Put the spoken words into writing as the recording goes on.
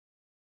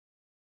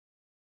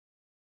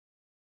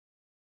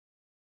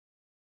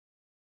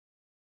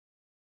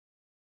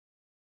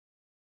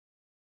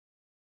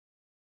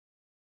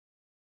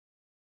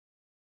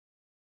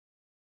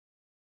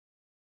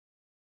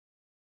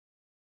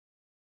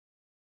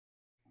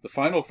The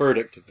final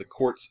verdict of the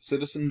Court's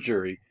citizen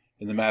jury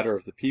in the matter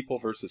of the People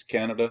versus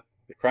Canada,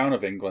 the Crown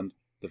of England,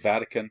 the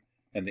Vatican,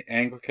 and the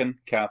Anglican,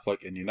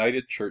 Catholic, and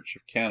United Church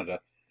of Canada,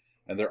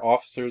 and their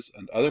officers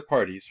and other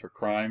parties for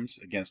crimes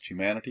against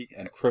humanity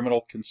and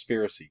criminal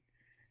conspiracy.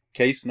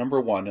 Case number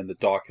 1 in the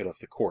docket of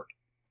the Court.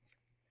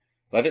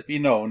 Let it be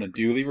known and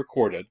duly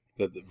recorded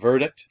that the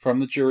verdict from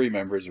the jury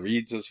members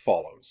reads as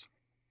follows.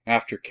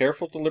 After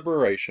careful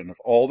deliberation of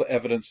all the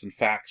evidence and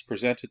facts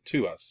presented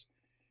to us,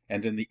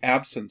 and in the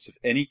absence of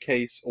any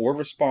case or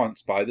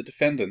response by the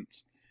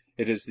defendants,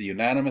 it is the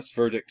unanimous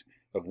verdict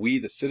of we,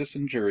 the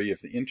citizen jury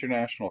of the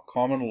International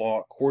Common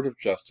Law Court of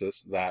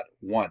Justice, that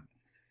 1.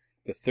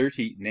 The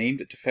 30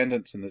 named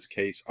defendants in this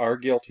case are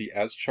guilty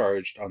as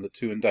charged on the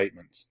 2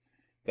 indictments.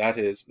 That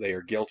is, they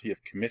are guilty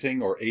of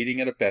committing or aiding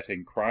and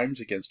abetting crimes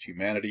against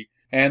humanity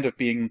and of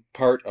being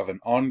part of an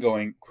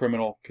ongoing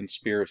criminal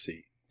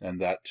conspiracy, and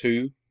that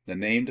 2. The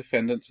named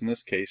defendants in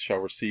this case shall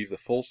receive the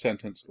full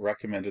sentence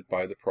recommended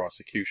by the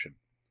prosecution.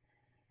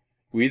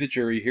 We, the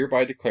jury,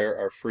 hereby declare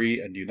our free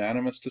and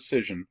unanimous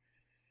decision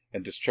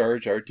and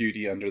discharge our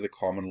duty under the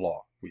common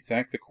law. We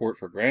thank the Court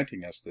for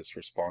granting us this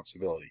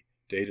responsibility,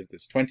 dated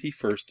this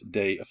 21st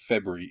day of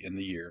February in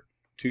the year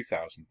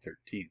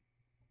 2013.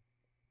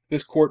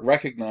 This Court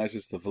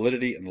recognizes the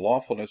validity and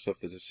lawfulness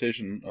of the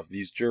decision of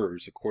these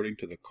jurors according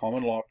to the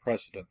common law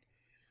precedent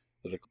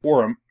that a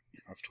quorum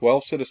of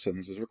 12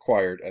 citizens is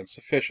required and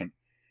sufficient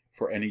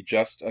for any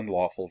just and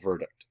lawful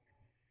verdict.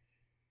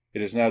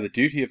 It is now the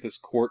duty of this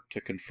Court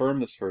to confirm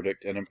this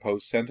verdict and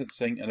impose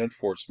sentencing and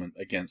enforcement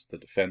against the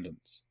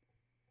defendants.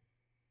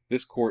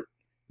 This Court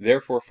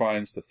therefore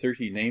finds the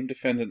 30 named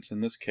defendants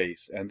in this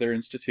case and their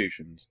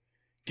institutions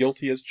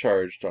guilty as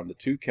charged on the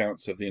 2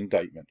 counts of the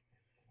indictment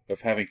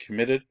of having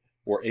committed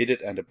or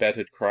aided and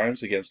abetted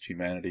crimes against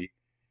humanity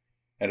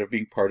and of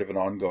being part of an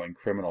ongoing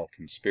criminal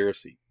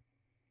conspiracy.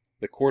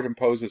 The Court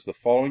imposes the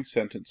following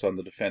sentence on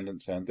the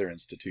defendants and their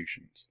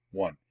institutions.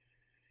 1.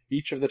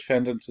 Each of the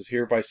defendants is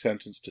hereby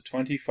sentenced to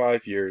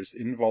 25 years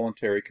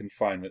involuntary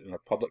confinement in a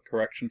public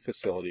correction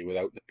facility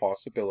without the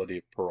possibility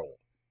of parole.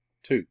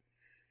 2.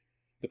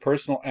 The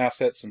personal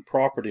assets and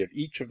property of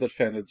each of the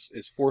defendants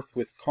is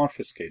forthwith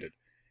confiscated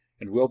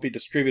and will be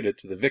distributed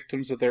to the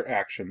victims of their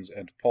actions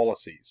and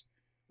policies,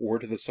 or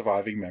to the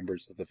surviving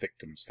members of the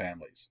victims'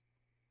 families.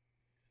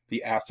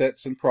 The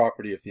assets and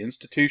property of the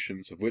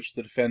institutions of which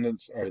the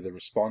defendants are the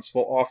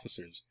responsible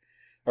officers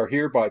are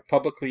hereby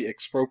publicly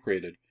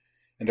expropriated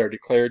and are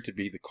declared to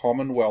be the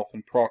common wealth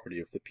and property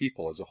of the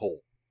people as a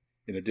whole.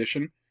 In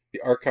addition,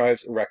 the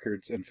archives,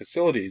 records, and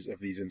facilities of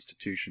these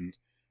institutions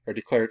are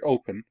declared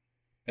open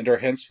and are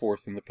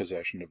henceforth in the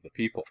possession of the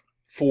people.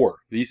 4.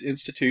 These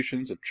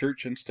institutions of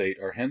church and state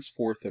are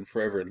henceforth and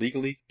forever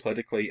legally,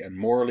 politically, and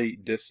morally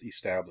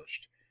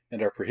disestablished,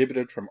 and are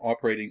prohibited from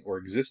operating or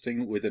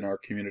existing within our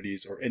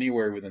communities or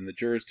anywhere within the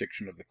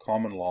jurisdiction of the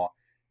common law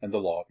and the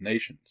law of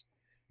nations,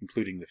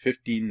 including the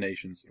 15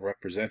 nations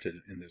represented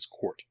in this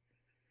Court.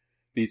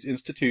 These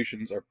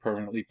institutions are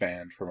permanently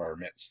banned from our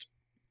midst.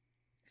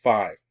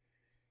 5.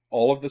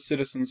 All of the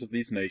citizens of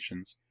these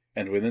nations,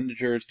 and within the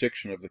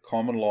jurisdiction of the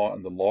common law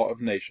and the law of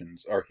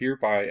nations, are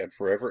hereby and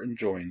forever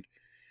enjoined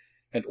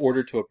and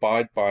ordered to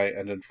abide by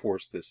and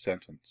enforce this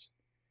sentence.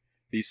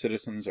 These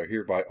citizens are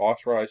hereby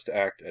authorized to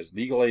act as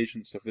legal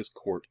agents of this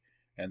Court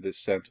and this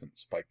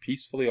sentence by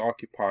peacefully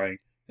occupying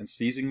and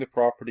seizing the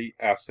property,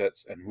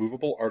 assets, and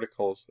movable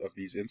articles of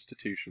these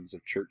institutions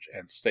of church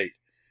and state,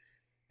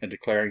 and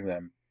declaring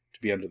them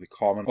to be under the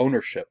common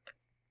ownership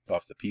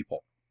of the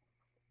people.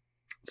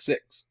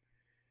 6.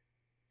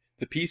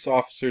 The peace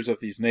officers of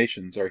these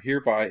nations are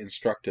hereby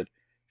instructed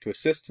to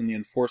assist in the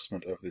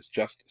enforcement of this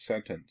just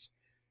sentence,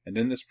 and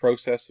in this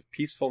process of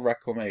peaceful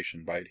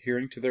reclamation by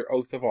adhering to their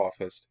oath of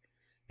office,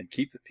 and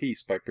keep the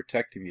peace by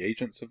protecting the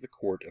agents of the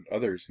Court and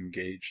others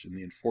engaged in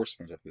the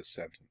enforcement of this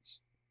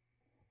sentence.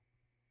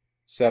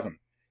 7.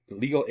 The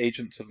legal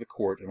agents of the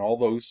Court and all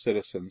those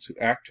citizens who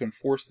act to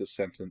enforce this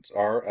sentence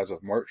are, as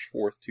of March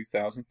 4,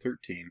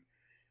 2013,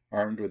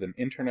 armed with an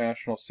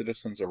International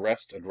Citizens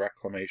Arrest and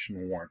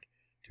Reclamation Warrant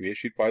to be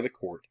issued by the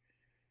Court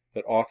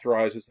that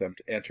authorizes them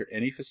to enter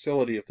any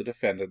facility of the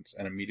defendants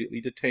and immediately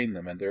detain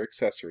them and their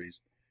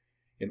accessories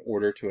in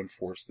order to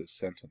enforce this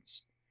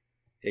sentence.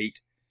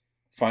 8.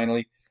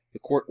 Finally, the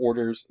Court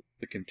orders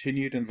the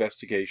continued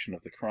investigation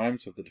of the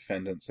crimes of the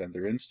defendants and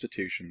their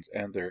institutions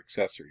and their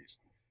accessories.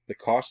 The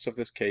costs of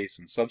this case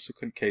and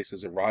subsequent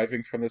cases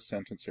arising from this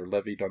sentence are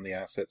levied on the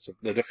assets of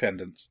the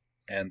defendants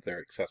and their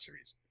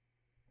accessories.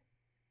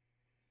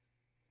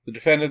 The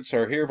defendants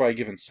are hereby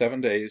given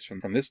 7 days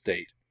from this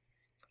date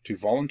to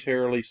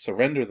voluntarily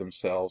surrender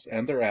themselves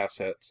and their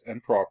assets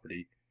and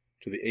property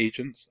to the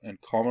agents and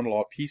common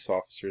law peace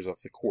officers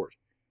of the Court,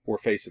 or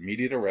face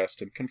immediate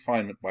arrest and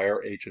confinement by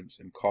our agents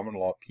and common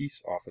law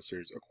peace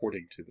officers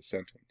according to the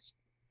sentence.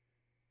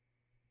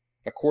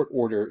 A court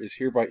order is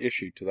hereby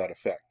issued to that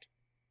effect.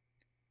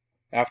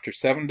 After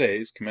 7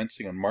 days,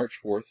 commencing on March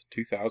 4,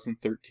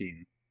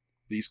 2013,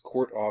 these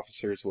court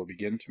officers will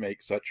begin to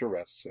make such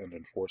arrests and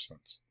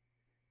enforcements.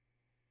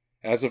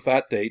 As of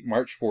that date,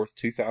 March 4,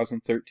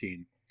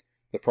 2013,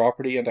 The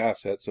property and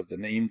assets of the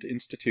named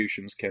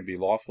institutions can be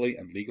lawfully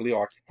and legally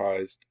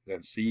occupied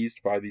and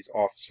seized by these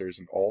officers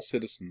and all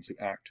citizens who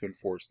act to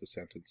enforce the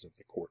sentence of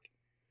the court.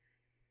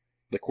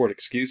 The court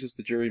excuses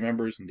the jury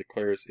members and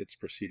declares its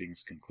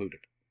proceedings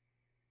concluded.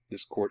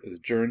 This court is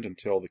adjourned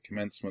until the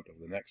commencement of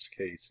the next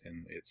case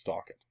in its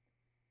docket.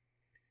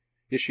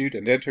 Issued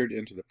and entered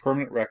into the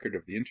permanent record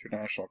of the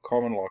International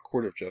Common Law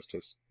Court of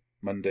Justice,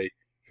 Monday,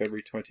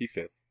 February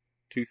 25th,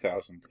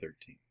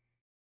 2013.